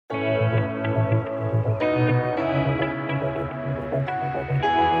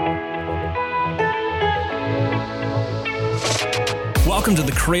Welcome to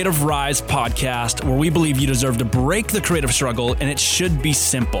the Creative Rise podcast, where we believe you deserve to break the creative struggle, and it should be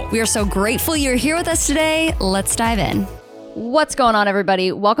simple. We are so grateful you're here with us today. Let's dive in. What's going on,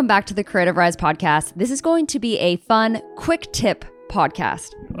 everybody? Welcome back to the Creative Rise podcast. This is going to be a fun, quick tip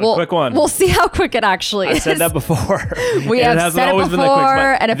podcast. Quick one. We'll see how quick it actually is. I said that before. We have said it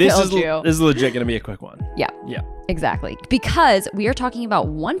before, and it failed you. This is legit going to be a quick one. Yeah, Yeah. exactly. Because we are talking about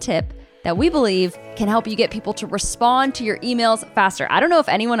one tip that we believe can help you get people to respond to your emails faster. I don't know if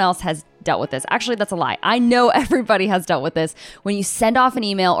anyone else has dealt with this. Actually, that's a lie. I know everybody has dealt with this. When you send off an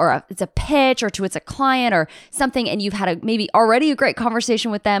email or it's a pitch or it's a client or something, and you've had maybe already a great conversation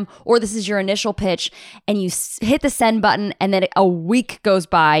with them, or this is your initial pitch, and you hit the send button, and then a week goes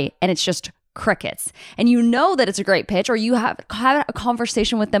by and it's just crickets. And you know that it's a great pitch, or you have had a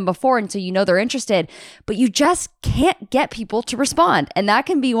conversation with them before, and so you know they're interested, but you just can't get people to respond. And that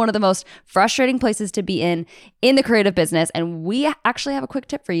can be one of the most frustrating places to be in the creative business. And we actually have a quick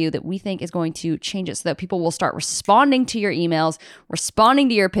tip for you that we think is going to change it so that people will start responding to your emails, responding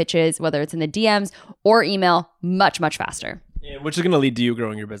to your pitches, whether it's in the DMs or email, much, much faster. Which is going to lead to you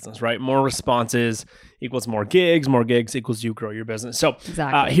growing your business, right? More responses equals more gigs equals you grow your business. So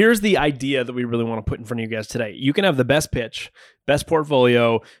Exactly. Here's the idea that we really want to put in front of you guys today. You can have the best pitch, best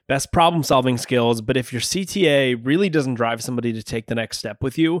portfolio, best problem solving skills, but if your CTA really doesn't drive somebody to take the next step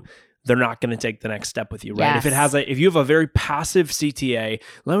with you, they're not going to take the next step with you, right? Yes. If you have a very passive CTA,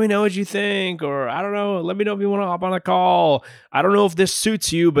 let me know what you think, or I don't know, let me know if you want to hop on a call. I don't know if this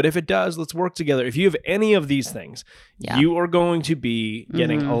suits you, but if it does, let's work together. If you have any of these things, you are going to be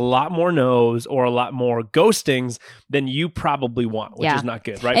getting a lot more no's or a lot more ghostings than you probably want, which is not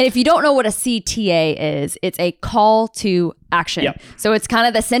good, right? And if you don't know what a CTA is, it's a call to action. Yep. So it's kind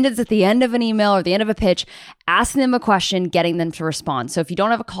of the sentence at the end of an email or the end of a pitch, asking them a question, getting them to respond. So if you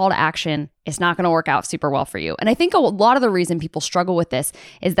don't have a call to action, it's not going to work out super well for you. And I think a lot of the reason people struggle with this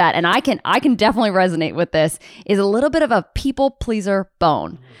is that, and I can definitely resonate with this, is a little bit of a people pleaser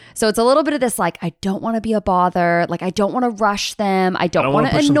bone. So it's a little bit of this, like, I don't want to be a bother. Like, I don't want to rush them. I don't want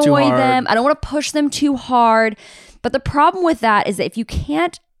to annoy them. I don't want to push them too hard. But the problem with that is that if you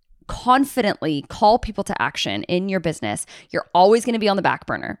can't confidently call people to action in your business, you're always going to be on the back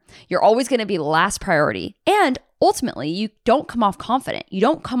burner. You're always going to be last priority. And ultimately, you don't come off confident. You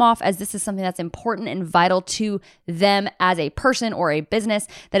don't come off as this is something that's important and vital to them as a person or a business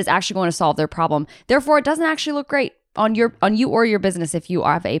that is actually going to solve their problem. Therefore, it doesn't actually look great on you or your business if you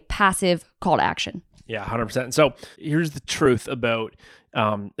have a passive call to action. Yeah, 100%. So here's the truth about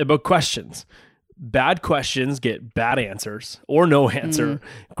questions. Bad questions get bad answers or no answer.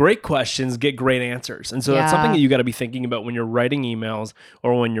 Great questions get great answers. And so that's something that you got to be thinking about when you're writing emails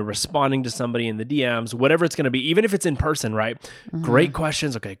or when you're responding to somebody in the DMs, whatever it's going to be, even if it's in person, right? Great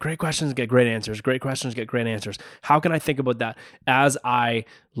questions. Okay, great questions get great answers. Great questions get great answers. How can I think about that as I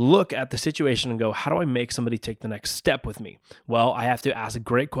look at the situation and go, how do I make somebody take the next step with me? Well, I have to ask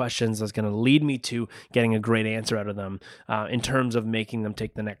great questions that's going to lead me to getting a great answer out of them in terms of making them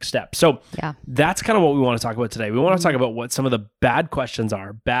take the next step. So that's kind of what we want to talk about today. We want to talk about what some of the bad questions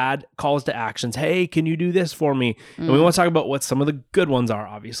are, bad calls to actions. Hey, can you do this for me? And we want to talk about what some of the good ones are,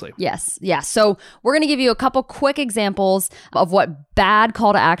 obviously. Yes. Yeah. So we're going to give you a couple quick examples of what bad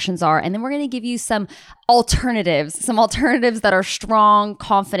call to actions are. And then we're going to give you some alternatives that are strong,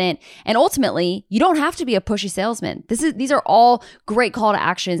 confident, and ultimately, you don't have to be a pushy salesman. These are all great call to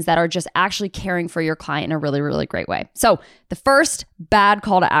actions that are just actually caring for your client in a really, really great way. So the first bad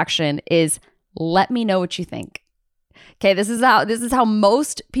call to action is let me know what you think. Okay, this is how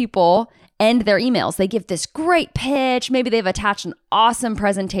most people end their emails. They give this great pitch. Maybe they've attached an awesome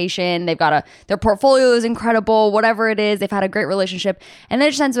presentation. They've got their portfolio is incredible, whatever it is. They've had a great relationship. And then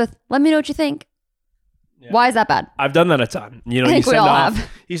it just ends with, let me know what you think. Yeah. Why is that bad? I've done that a ton. You know,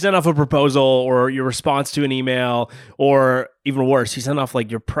 you send off a proposal or your response to an email, or even worse, you send off like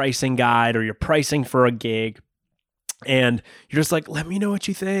your pricing guide or your pricing for a gig. And you're just like, let me know what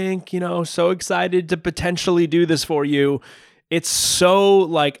you think, so excited to potentially do this for you. It's so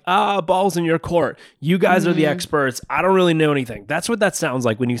like, balls in your court. You guys are the experts. I don't really know anything. That's what that sounds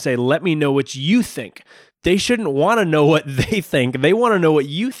like when you say, let me know what you think. They shouldn't want to know what they think. They want to know what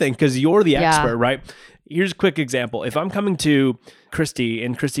you think because you're the expert, right? Here's a quick example. If I'm coming to Christy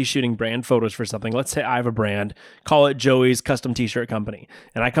and Christy's shooting brand photos for something, let's say I have a brand, call it Joey's Custom T-Shirt Company.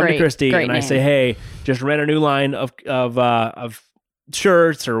 And I come to Christy and I say, hey, just ran a new line of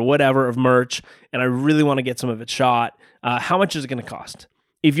shirts or whatever, of merch, and I really want to get some of it shot. How much is it going to cost?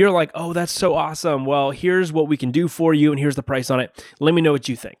 If you're like, oh, that's so awesome. Well, here's what we can do for you and here's the price on it. Let me know what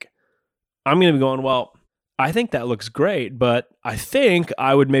you think. I'm going to be going, well, I think that looks great, but I think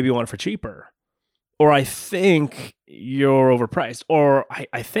I would maybe want it for cheaper. or I think you're overpriced, or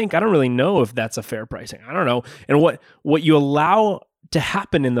I think, I don't really know if that's a fair pricing. I don't know. And what you allow to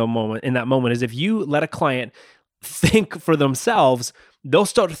happen in that moment is if you let a client think for themselves, they'll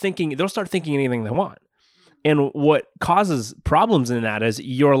start thinking anything they want. And what causes problems in that is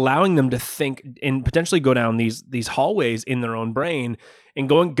you're allowing them to think and potentially go down these hallways in their own brain and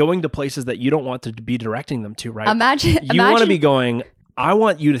going to places that you don't want to be directing them to, right? Imagine want to be going, I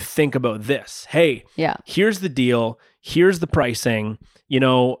want you to think about this. Hey, here's the deal. Here's the pricing.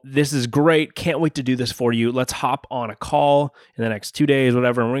 This is great. Can't wait to do this for you. Let's hop on a call in the next 2 days,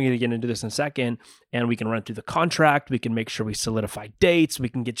 whatever. And we're going to get into this in a second. And we can run through the contract. We can make sure we solidify dates. We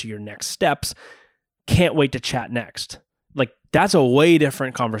can get you your next steps. Can't wait to chat next. Like, that's a way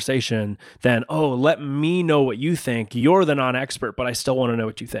different conversation than, let me know what you think. You're the non-expert, but I still want to know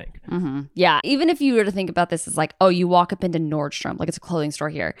what you think. Mm-hmm. Yeah. Even if you were to think about this as like, you walk up into Nordstrom, like it's a clothing store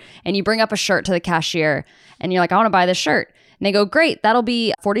here, and you bring up a shirt to the cashier and you're like, I want to buy this shirt. And they go, great, that'll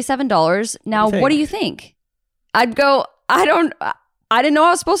be $47. Now, what do you think? I'd go, I didn't know I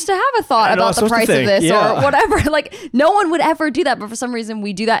was supposed to have a thought about the price of this or whatever. Like, no one would ever do that. But for some reason,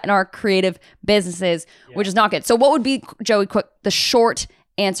 we do that in our creative businesses, which is not good. So what would be, Joey, quick, the short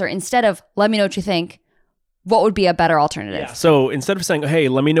answer? Instead of, let me know what you think, what would be a better alternative? Yeah. So instead of saying, hey,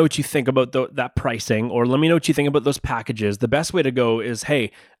 let me know what you think about that pricing, or let me know what you think about those packages, the best way to go is,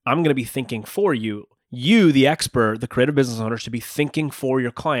 hey, I'm going to be thinking for you. You, the expert, the creative business owner, should be thinking for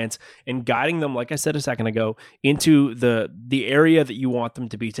your clients and guiding them, like I said a second ago, into the area that you want them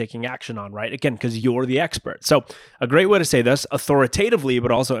to be taking action on, right? Again, because you're the expert. So a great way to say this authoritatively, but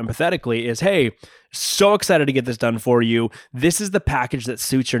also empathetically, is, hey, so excited to get this done for you. This is the package that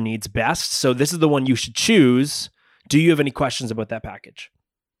suits your needs best. So this is the one you should choose. Do you have any questions about that package?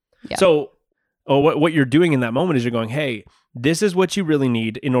 Yeah. So what you're doing in that moment is you're going, hey, this is what you really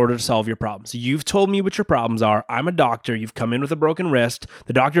need in order to solve your problems. You've told me what your problems are. I'm a doctor. You've come in with a broken wrist.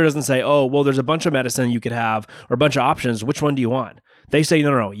 The doctor doesn't say, there's a bunch of medicine you could have or a bunch of options. Which one do you want? They say,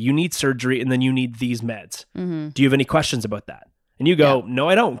 no, you need surgery and then you need these meds. Mm-hmm. Do you have any questions about that? And you go, no,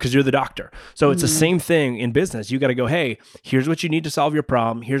 I don't, because you're the doctor. So it's the same thing in business. You got to go, hey, here's what you need to solve your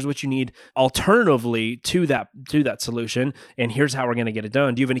problem. Here's what you need alternatively to that solution. And here's how we're going to get it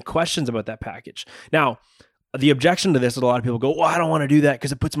done. Do you have any questions about that package? Now, the objection to this is a lot of people go, I don't want to do that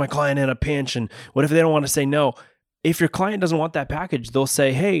because it puts my client in a pinch. And what if they don't want to say no? If your client doesn't want that package, they'll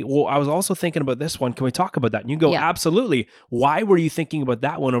say, hey, well, I was also thinking about this one. Can we talk about that? And you go, absolutely. Why were you thinking about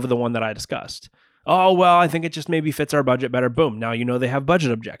that one over the one that I discussed? Oh, well, I think it just maybe fits our budget better. Boom. Now you know they have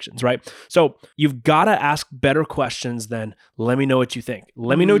budget objections, right? So you've got to ask better questions than, let me know what you think.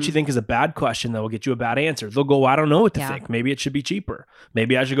 Let me know what you think is a bad question that will get you a bad answer. They'll go, I don't know what to think. Maybe it should be cheaper.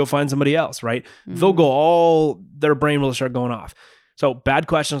 Maybe I should go find somebody else, right? They'll go, their brain will start going off. So bad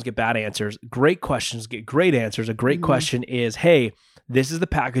questions get bad answers. Great questions get great answers. A great question is, hey, this is the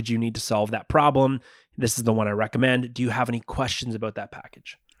package you need to solve that problem. This is the one I recommend. Do you have any questions about that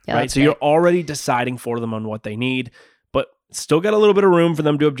package? Yeah, right. So you're already deciding for them on what they need, but still got a little bit of room for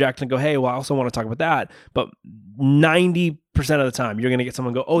them to object and go, hey, well, I also want to talk about that. But 90% of the time, you're going to get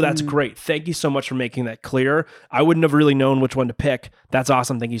someone go, oh, that's great. Thank you so much for making that clear. I wouldn't have really known which one to pick. That's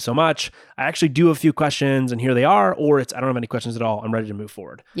awesome. Thank you so much. I actually do have a few questions and here they are, or it's, I don't have any questions at all. I'm ready to move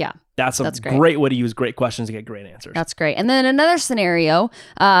forward. Yeah. That's great way to use great questions to get great answers. That's great. And then another scenario,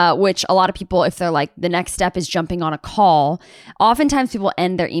 which a lot of people, if they're like, the next step is jumping on a call, oftentimes people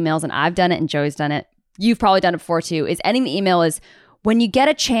end their emails, and I've done it and Joey's done it. You've probably done it before too, is ending the email is, when you get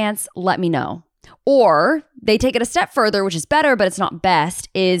a chance, let me know. Or they take it a step further, which is better, but it's not best,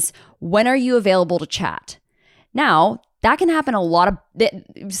 is, when are you available to chat? Now, that can happen a lot of,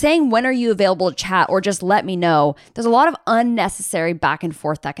 saying when are you available to chat or just let me know, there's a lot of unnecessary back and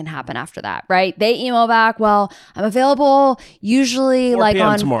forth that can happen after that, right? They email back, well, I'm available usually like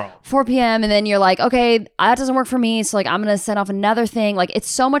on tomorrow. 4 p.m. And then you're like, okay, that doesn't work for me. So like, I'm going to send off another thing. Like, it's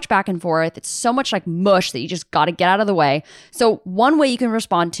so much back and forth. It's so much like mush that you just got to get out of the way. So one way you can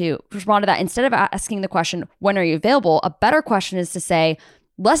respond to that, instead of asking the question, when are you available? A better question is to say,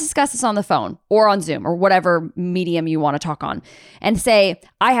 let's discuss this on the phone or on Zoom or whatever medium you want to talk on, and say,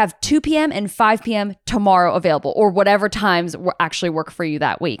 I have 2 p.m. and 5 p.m. tomorrow available, or whatever times actually work for you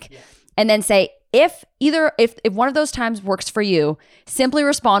that week. Yeah. And then say, if one of those times works for you, simply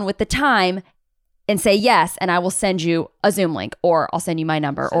respond with the time and say yes, and I will send you a Zoom link, or I'll send you my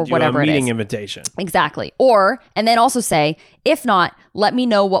number, or whatever it is. A meeting invitation. Exactly. And then also say, if not, let me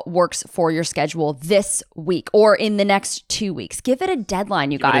know what works for your schedule this week or in the next 2 weeks. Give it a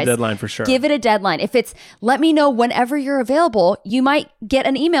deadline, you guys. Give it a deadline for sure. Give it a deadline. If it's, let me know whenever you're available, you might get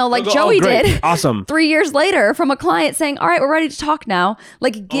an email like Joey did. Awesome. 3 years later from a client saying, all right, we're ready to talk now.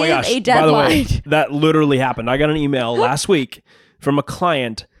 Like, give a deadline. By the way, that literally happened. I got an email last week from a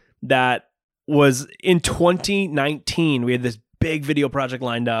client that was in 2019. We had this big video project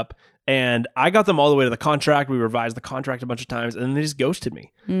lined up, and I got them all the way to the contract. We revised the contract a bunch of times, and then they just ghosted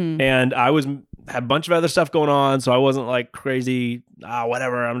me. And I had a bunch of other stuff going on, so I wasn't like crazy,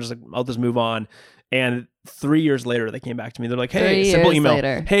 whatever. I'm just like, I'll just move on. And 3 years later, they came back to me. They're like, hey, simple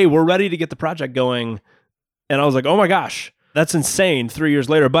email. Hey, we're ready to get the project going. And I was like, oh my gosh, that's insane. 3 years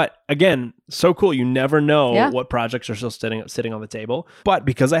later. But again, so cool. You never know what projects are still sitting on the table. But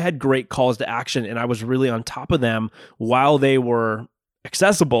because I had great calls to action and I was really on top of them while they were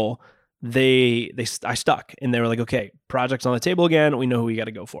accessible, I stuck, and they were like, okay, project's on the table again. We know who we got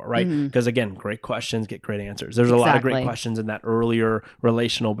to go for, right? Because again, great questions get great answers. There's a lot of great questions in that earlier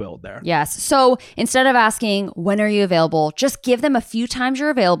relational build there. Yes. So instead of asking, when are you available? Just give them a few times you're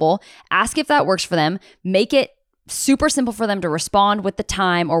available. Ask if that works for them. Make it super simple for them to respond with the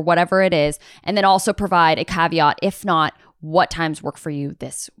time or whatever it is. And then also provide a caveat, if not, what times work for you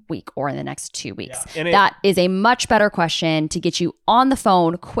this week or in the next 2 weeks? Yeah. That is a much better question to get you on the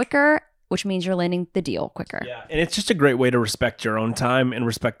phone quicker, which means you're landing the deal quicker. Yeah. And it's just a great way to respect your own time and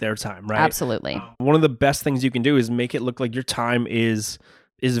respect their time, right? Absolutely. One of the best things you can do is make it look like your time is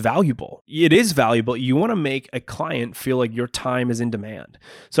valuable. It is valuable. You want to make a client feel like your time is in demand.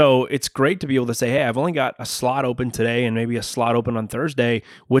 So it's great to be able to say, hey, I've only got a slot open today and maybe a slot open on Thursday.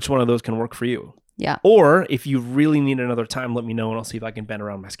 Which one of those can work for you? Yeah. Or if you really need another time, let me know and I'll see if I can bend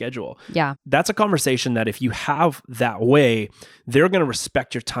around my schedule. Yeah. That's a conversation that if you have that way, they're going to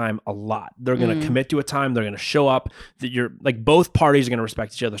respect your time a lot. They're going to commit to a time. They're going to show up. That you're like, both parties are going to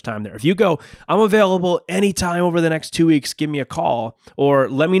respect each other's time there. If you go, I'm available anytime over the next 2 weeks, give me a call, or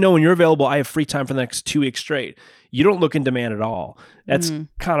let me know when you're available. I have free time for the next 2 weeks straight. You don't look in demand at all. That's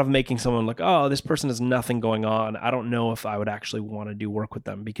kind of making someone look, oh, this person has nothing going on. I don't know if I would actually want to do work with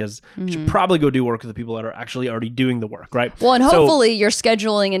them, because you should probably go do work with the people that are actually already doing the work, right? Well, and hopefully you're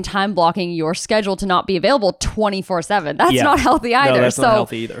scheduling and time blocking your schedule to not be available 24/7. That's not healthy either. No, that's not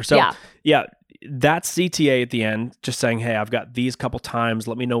healthy either. So yeah, that's CTA at the end, just saying, hey, I've got these couple times.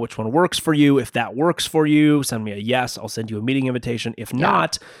 Let me know which one works for you. If that works for you, send me a yes. I'll send you a meeting invitation. If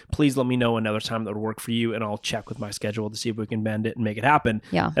not, please let me know another time that would work for you, and I'll check with my schedule to see if we can bend it and make it happen.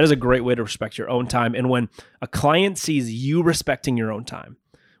 Yeah. That is a great way to respect your own time. And when a client sees you respecting your own time,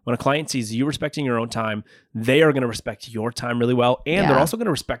 when a client sees you respecting your own time, they are going to respect your time really well. And they're also going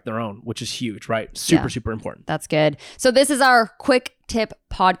to respect their own, which is huge, right? Super important. That's good. So this is our quick tip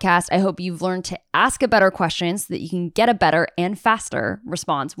podcast. I hope you've learned to ask a better question so that you can get a better and faster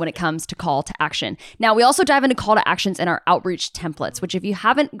response when it comes to call to action. Now, we also dive into call to actions in our outreach templates, which if you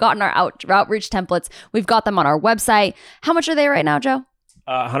haven't gotten our outreach templates, we've got them on our website. How much are they right now, Joe?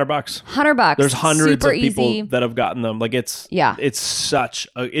 $100. $100. There's hundreds Super of people easy. that have gotten them. Like it's worth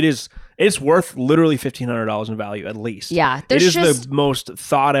literally $1,500 in value at least. Yeah. It is the most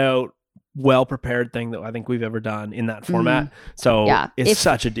thought out, well prepared thing that I think we've ever done in that format. So it's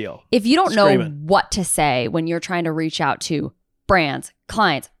such a deal. If you don't know what to say when you're trying to reach out to brands,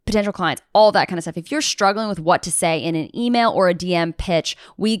 clients, potential clients, all that kind of stuff. If you're struggling with what to say in an email or a DM pitch,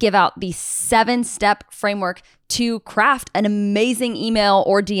 we give out the 7-step framework to craft an amazing email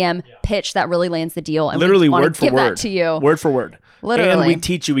or DM pitch that really lands the deal. And literally we word for give word. That to you. Word for word. Literally. And we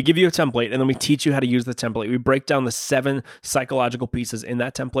teach you, we give you a template, and then we teach you how to use the template. We break down the 7 psychological pieces in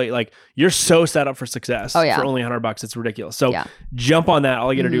that template. Like, you're so set up for success for only $100. It's ridiculous. So jump on that.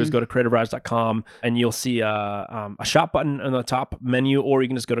 All you got to do is go to creativerise.com, and you'll see a shop button on the top menu, or you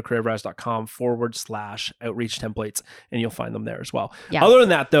can just go to creativerise.com/outreach templates, and you'll find them there as well. Yeah. Other than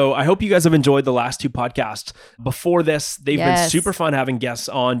that, though, I hope you guys have enjoyed the last 2 podcasts. Before this, they've been super fun having guests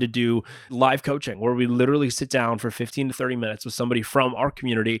on to do live coaching, where we literally sit down for 15 to 30 minutes with somebody from our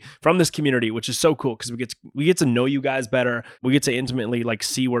community, from this community, which is so cool because we get to know you guys better. We get to intimately like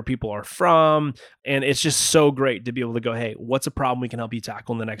see where people are from. And it's just so great to be able to go, hey, what's a problem we can help you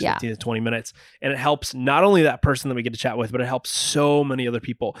tackle in the next 15 to 20 minutes? And it helps not only that person that we get to chat with, but it helps so many other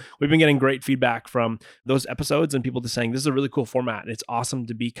people. We've been getting great feedback from those episodes and people just saying, this is a really cool format. And it's awesome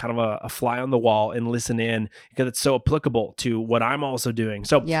to be kind of a fly on the wall and listen in because it's so applicable to what I'm also doing.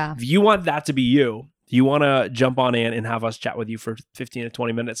 So if you want that to be you, you want to jump on in and have us chat with you for 15 to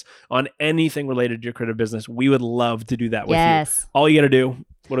 20 minutes on anything related to your creative business, we would love to do that with you. All you got to do,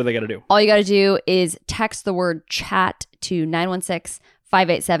 what do they got to do? All you got to do is text the word chat to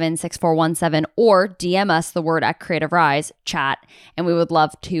 916-587-6417 or DM us the word at Creative Rise chat. And we would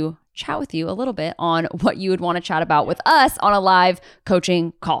love to chat with you a little bit on what you would want to chat about with us on a live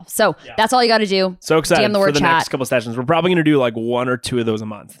coaching call. So that's all you got to do. So excited DM the word for the chat. Next couple sessions. We're probably going to do like 1 or 2 of those a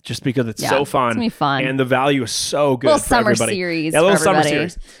month just because it's so fun. It's going to be fun. And the value is so good. Little for summer everybody. Series. Yeah, a little summer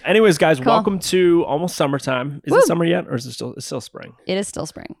series. Anyways, guys, welcome to almost summertime. Is it summer yet or is it still, it's still spring? It is still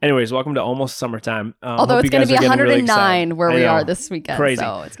spring. Anyways, welcome to almost summertime. Although it's going to be 109 where we are this weekend. Crazy.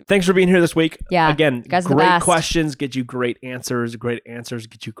 So thanks for being here this week. Yeah. Again, great questions get you great answers. Great answers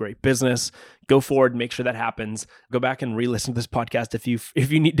get you great business. Go forward, make sure that happens. Go back and re-listen to this podcast if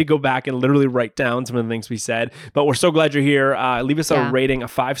you need to go back and literally write down some of the things we said. But we're so glad you're here. Leave us a rating, a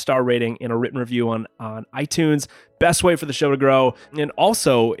 5-star rating, and a written review on iTunes. Best way for the show to grow. And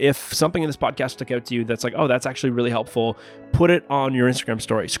also, if something in this podcast stuck out to you that's like, oh, that's actually really helpful, put it on your Instagram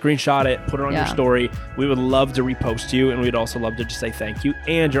story. Screenshot it, put it on your story. We would love to repost you, and we'd also love to just say thank you.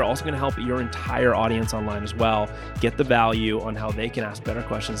 And you're also going to help your entire audience online as well get the value on how they can ask better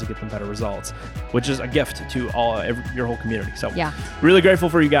questions to get them better results, which is a gift to your whole community. So really grateful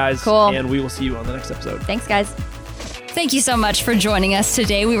for you guys. Cool. And we will see you on the next episode. Thanks, guys. Thank you so much for joining us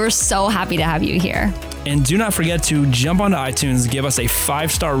today. We were so happy to have you here. And do not forget to jump onto iTunes, give us a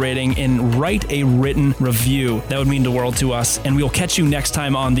 5-star rating, and write a written review. That would mean the world to us. And we'll catch you next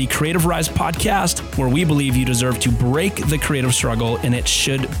time on the Creative Rise podcast, where we believe you deserve to break the creative struggle, and it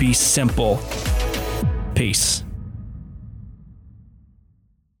should be simple. Peace.